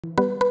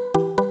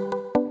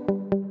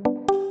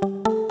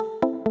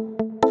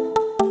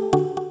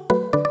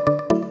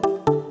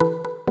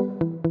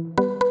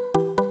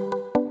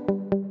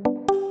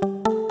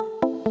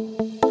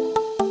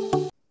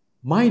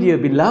My dear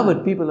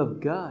beloved people of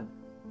God,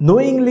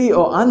 knowingly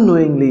or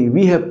unknowingly,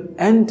 we have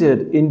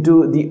entered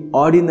into the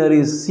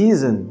ordinary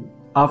season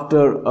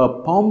after a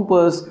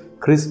pompous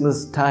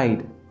Christmas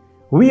tide.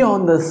 We are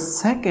on the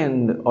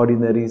second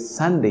ordinary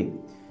Sunday,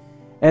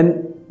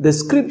 and the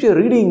scripture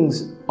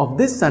readings of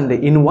this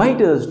Sunday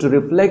invite us to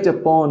reflect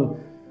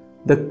upon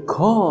the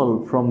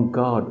call from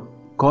God,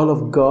 call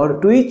of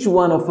God to each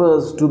one of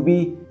us to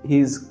be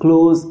His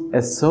close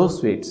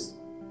associates.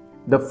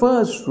 The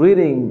first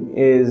reading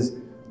is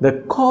the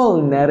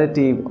call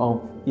narrative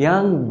of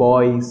young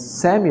boy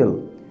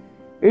Samuel.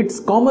 It's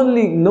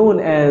commonly known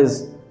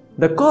as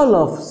the call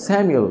of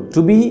Samuel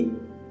to be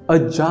a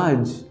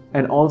judge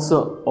and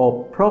also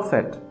a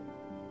prophet.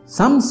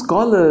 Some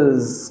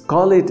scholars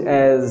call it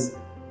as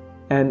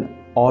an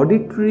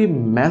auditory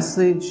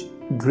message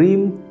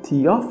dream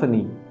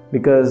theophany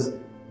because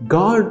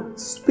God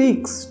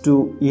speaks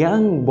to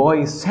young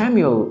boy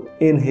Samuel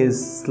in his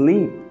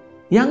sleep.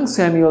 Young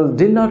Samuel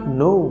did not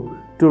know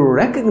to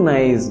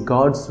recognize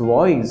God's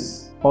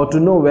voice or to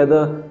know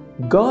whether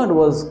God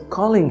was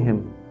calling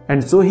him.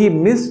 And so he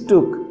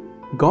mistook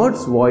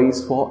God's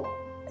voice for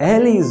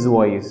Eli's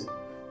voice,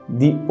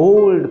 the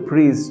old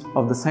priest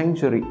of the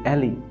sanctuary,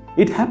 Eli.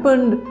 It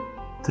happened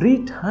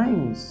 3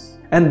 times.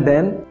 And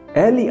then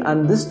Eli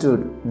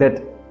understood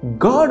that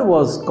God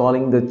was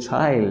calling the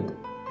child,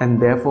 and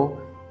therefore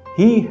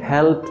he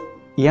helped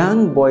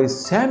young boy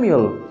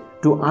Samuel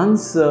to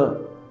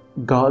answer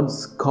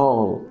God's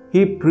call.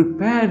 He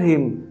prepared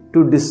him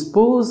to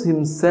dispose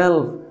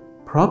himself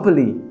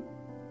properly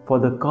for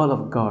the call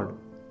of God,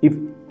 if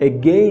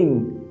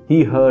again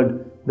he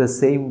heard the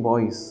same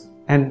voice.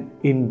 And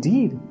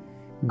indeed,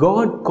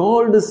 God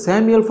called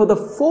Samuel for the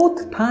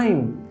 4th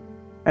time,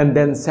 and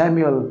then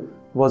Samuel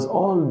was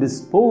all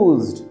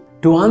disposed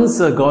to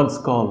answer God's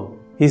call.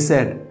 He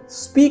said,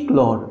 "Speak,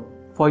 Lord,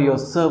 for your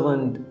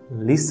servant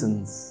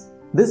listens."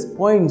 This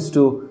points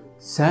to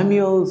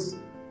Samuel's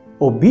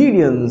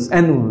obedience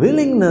and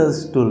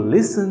willingness to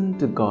listen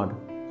to God.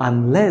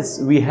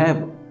 Unless we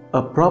have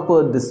a proper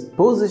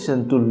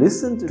disposition to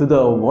listen to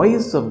the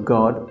voice of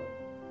God,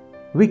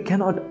 we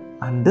cannot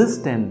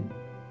understand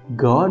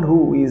God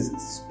who is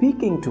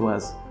speaking to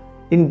us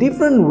in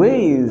different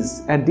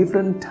ways at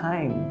different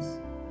times.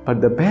 But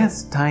the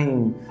best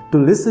time to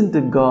listen to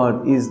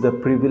God is the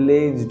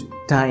privileged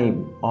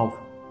time of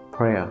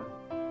prayer.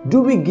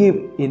 Do we give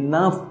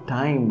enough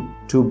time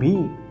to be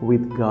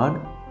with God?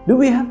 Do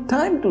we have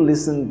time to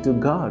listen to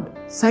God?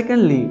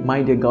 Secondly,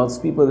 my dear God's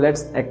people,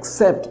 let's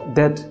accept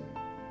that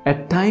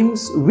at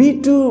times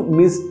we too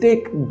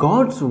mistake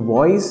God's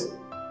voice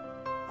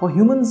for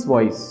human's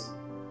voice.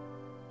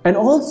 And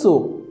also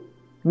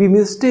we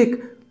mistake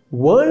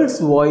world's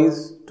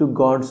voice to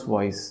God's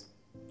voice.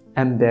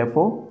 And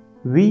therefore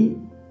we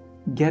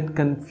get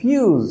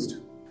confused.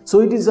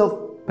 So it is of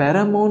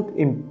paramount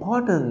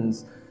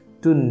importance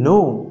to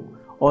know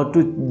or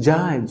to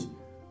judge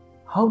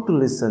how to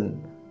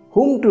listen,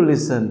 whom to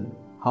listen,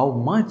 how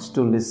much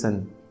to listen.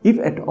 If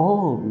at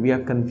all we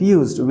are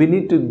confused, we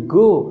need to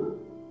go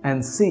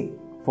and seek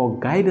for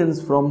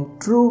guidance from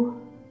true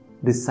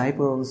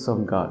disciples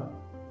of God.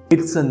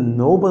 It's a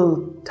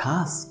noble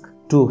task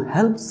to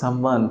help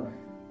someone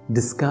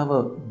discover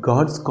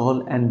God's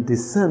call and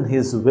discern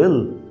His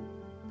will.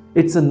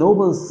 It's a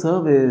noble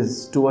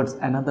service towards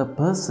another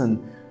person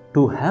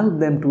to help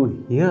them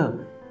to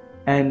hear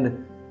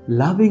and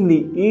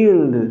lovingly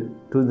yield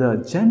to the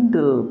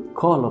gentle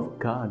call of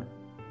God.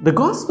 The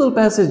Gospel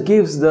passage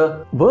gives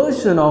the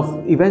version of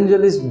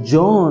Evangelist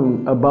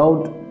John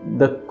about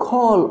the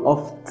call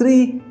of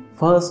 3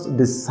 first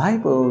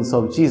disciples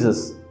of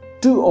Jesus,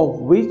 2 of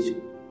which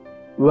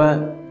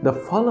were the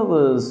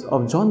followers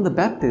of John the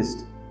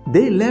Baptist.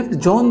 They left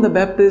John the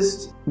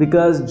Baptist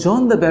because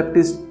John the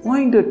Baptist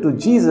pointed to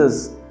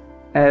Jesus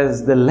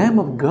as the Lamb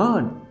of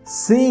God.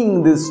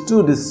 Seeing these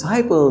 2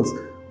 disciples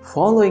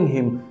following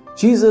him,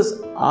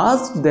 Jesus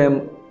asked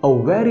them a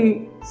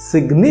very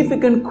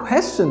significant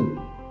question.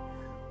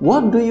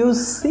 What do you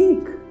seek?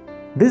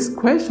 This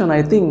question,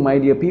 I think, my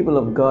dear people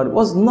of God,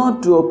 was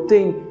not to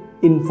obtain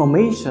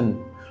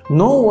information,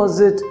 nor was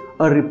it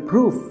a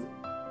reproof.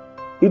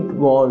 It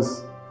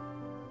was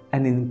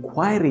an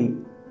inquiry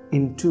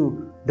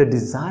into the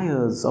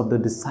desires of the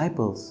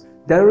disciples.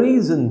 There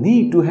is a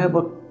need to have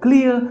a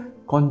clear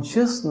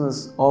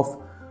consciousness of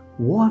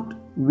what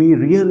we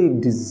really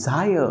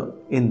desire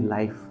in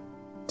life.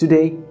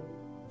 Today,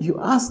 you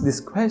ask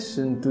this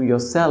question to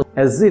yourself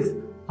as if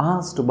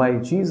asked by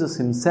Jesus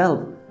himself.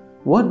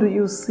 What do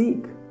you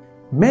seek?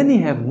 Many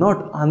have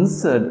not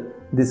answered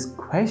this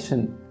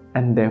question,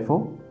 and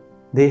therefore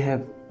they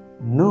have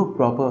no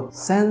proper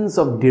sense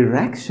of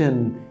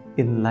direction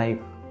in life.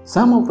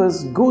 Some of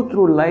us go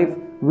through life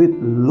with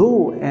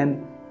low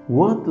and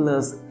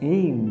worthless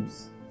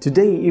aims.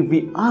 Today, if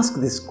we ask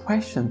this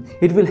question,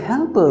 it will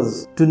help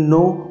us to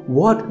know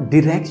what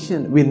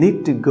direction we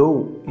need to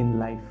go in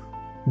life.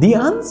 The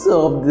answer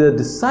of the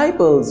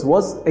disciples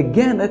was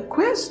again a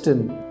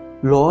question.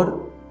 Lord,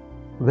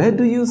 where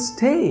do you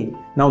stay?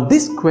 Now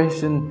this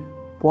question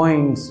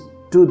points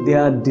to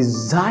their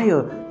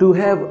desire to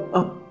have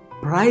a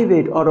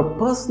private or a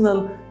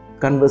personal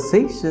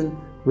conversation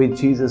with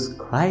Jesus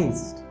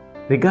Christ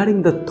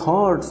regarding the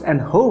thoughts and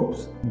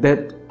hopes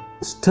that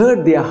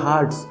stirred their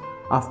hearts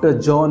after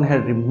John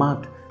had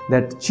remarked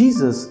that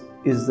Jesus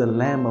is the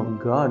Lamb of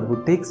God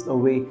who takes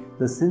away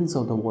the sins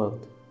of the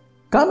world.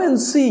 "Come and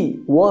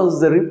see," was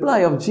the reply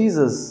of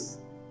Jesus.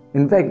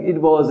 In fact, it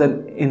was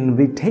an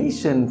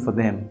invitation for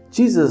them.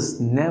 Jesus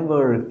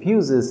never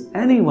refuses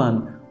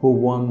anyone who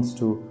wants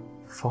to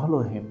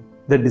follow him.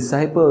 The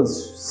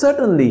disciples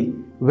certainly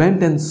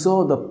went and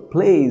saw the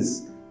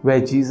place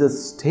where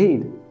Jesus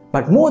stayed.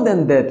 But more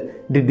than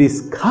that, they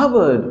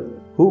discovered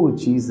who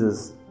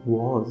Jesus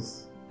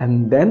was.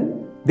 And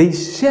then they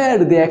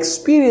shared their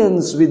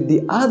experience with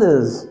the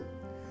others.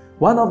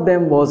 One of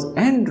them was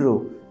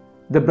Andrew,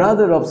 the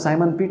brother of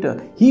Simon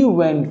Peter. He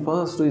went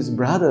first to his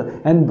brother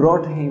and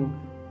brought him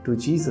to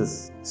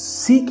Jesus.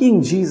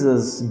 Seeking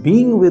Jesus,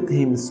 being with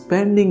him,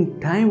 spending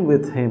time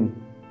with him,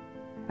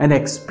 and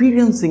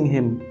experiencing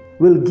him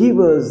will give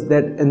us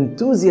that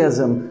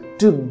enthusiasm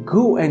to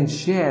go and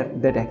share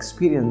that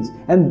experience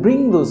and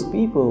bring those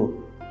people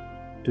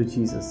to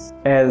Jesus,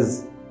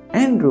 as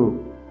Andrew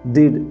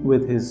did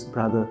with his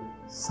brother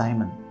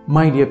Simon.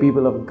 My dear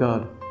people of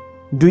God,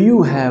 do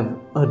you have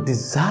a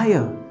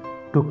desire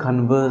to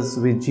converse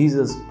with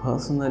Jesus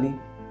personally?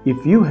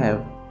 If you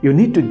have, you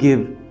need to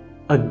give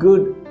a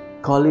good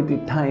quality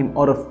time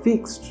or a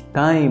fixed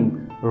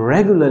time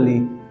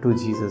regularly to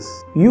Jesus.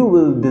 You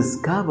will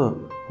discover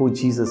who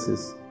Jesus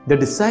is.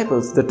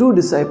 The two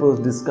disciples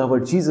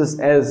discovered Jesus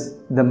as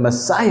the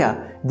Messiah,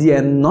 the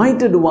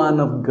anointed one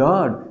of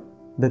God,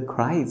 the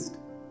Christ,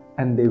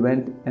 and they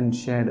went and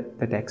shared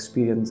that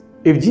experience.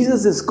 If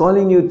Jesus is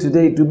calling you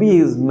today to be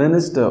his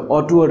minister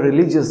or to a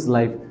religious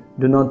life,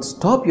 do not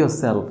stop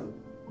yourself.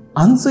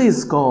 Answer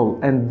his call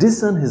and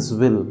discern his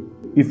will.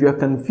 If you are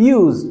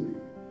confused,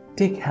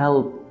 take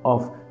help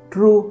of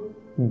true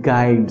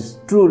guides,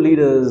 true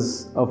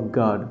leaders of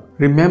God.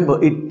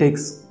 Remember, it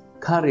takes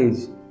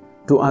courage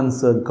to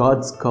answer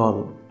God's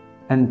call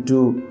and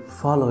to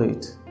follow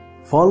it.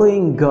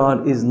 Following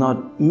God is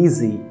not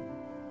easy.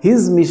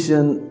 His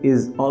mission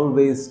is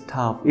always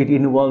tough. It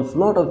involves a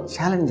lot of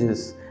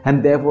challenges,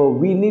 and therefore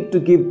we need to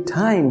give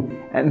time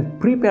and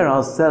prepare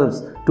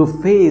ourselves to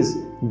face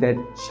that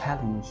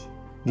challenge.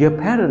 Dear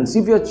parents,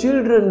 if your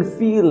children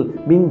feel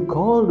being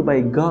called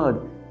by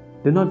God,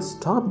 do not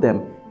stop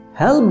them.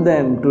 Help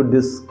them to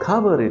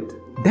discover it.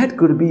 That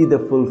could be the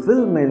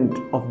fulfillment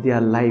of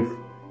their life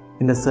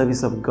in the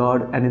service of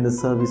God and in the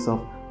service of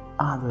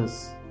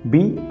others.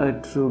 Be a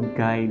true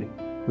guide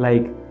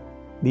like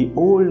the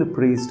old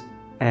priest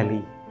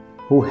Eli,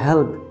 who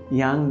helped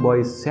young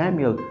boy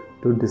Samuel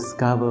to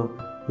discover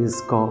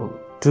his call,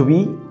 to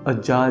be a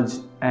judge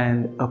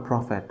and a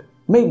prophet.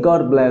 May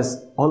God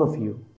bless all of you.